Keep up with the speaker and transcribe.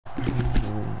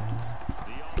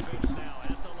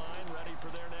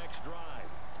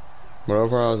What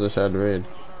overall is this ad read?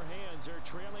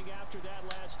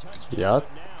 Yup.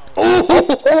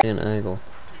 Oh! An angle.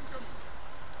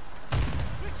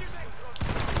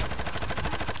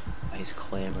 Nice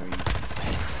clamoring.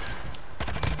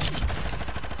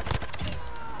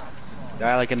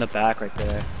 Guy like in the back right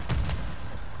there.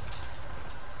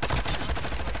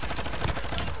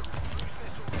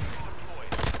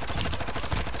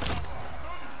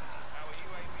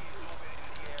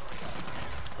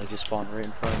 They just spawned right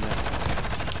in front of me.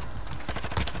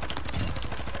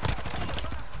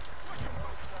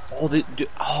 Oh,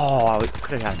 oh, I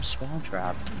could have had him spawn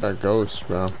trap. That ghost,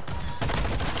 bro.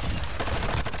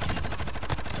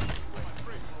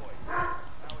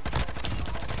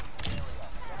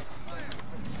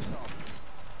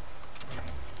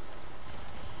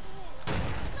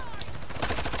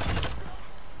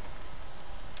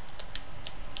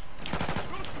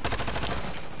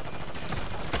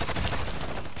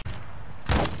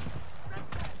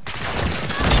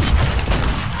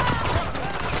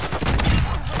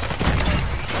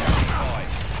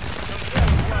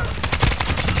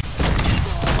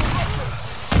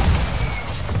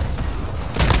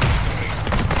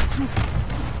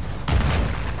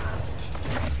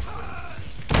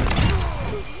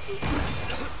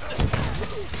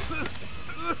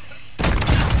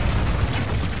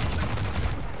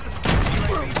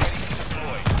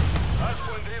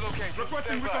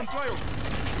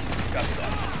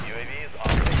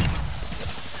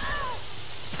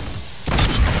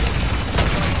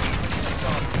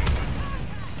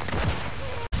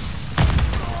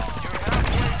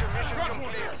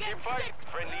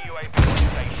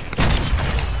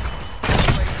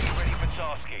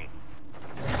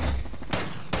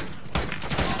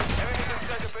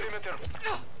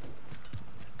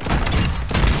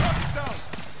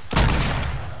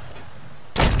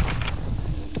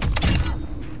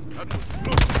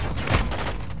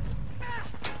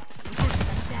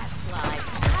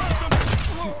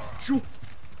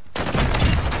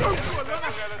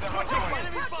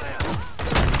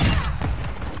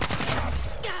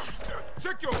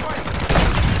 Check your right.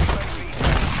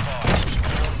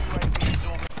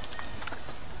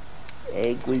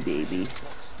 Ugly baby.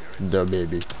 The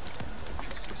baby.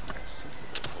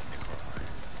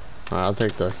 I'll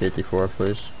take the KT4,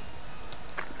 please.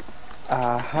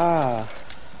 Aha.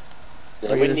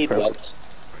 We need webs.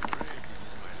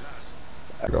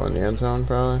 Go in the end zone,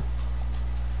 probably.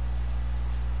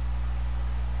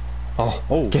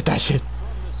 Oh, get that shit.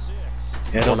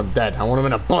 Yeah, I want him dead. I want him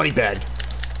in a body bag.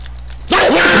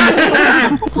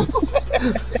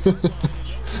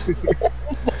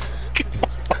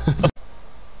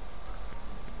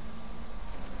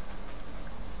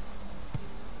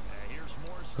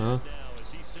 Huh?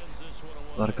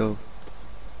 Let it go.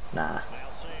 Nah.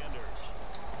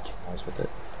 Nice with it.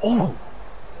 Oh!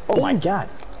 Oh my god!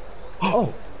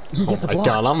 Oh! He gets a block. My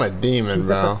god, I'm a demon, He's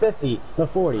bro. at the 50, the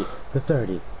 40, the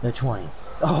 30, the 20.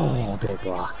 Oh, big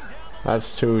block.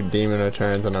 That's 2 demon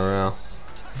returns in a row.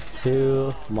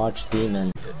 Too much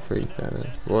demon. Freak that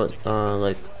is. What,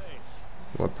 like,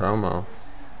 what promo?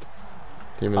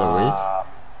 Demon of the week?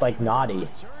 Like naughty.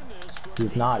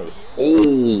 He's naughty.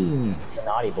 Ooh. The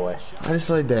naughty boy. I just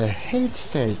like the hate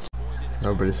steak.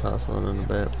 Nobody's hustling in the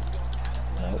bed.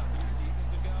 Nope.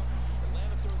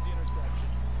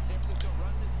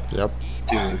 Yep.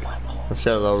 Dude. Let's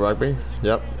get a little rugby.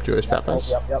 Yep. Jewish peppers.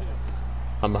 Yep.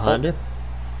 I'm behind you.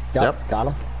 Yep. Got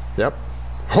him. Yep.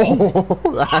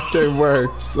 Oh, that game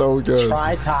worked so good.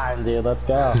 Try time, dude. Let's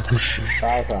go.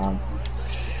 Try time.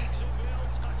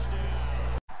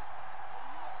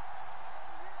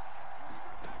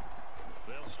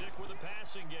 They'll stick with the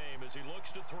passing game as he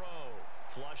looks to throw.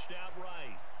 Flushed out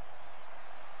right.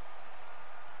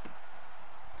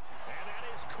 And that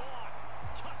is caught.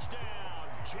 Touchdown,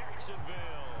 Jacksonville.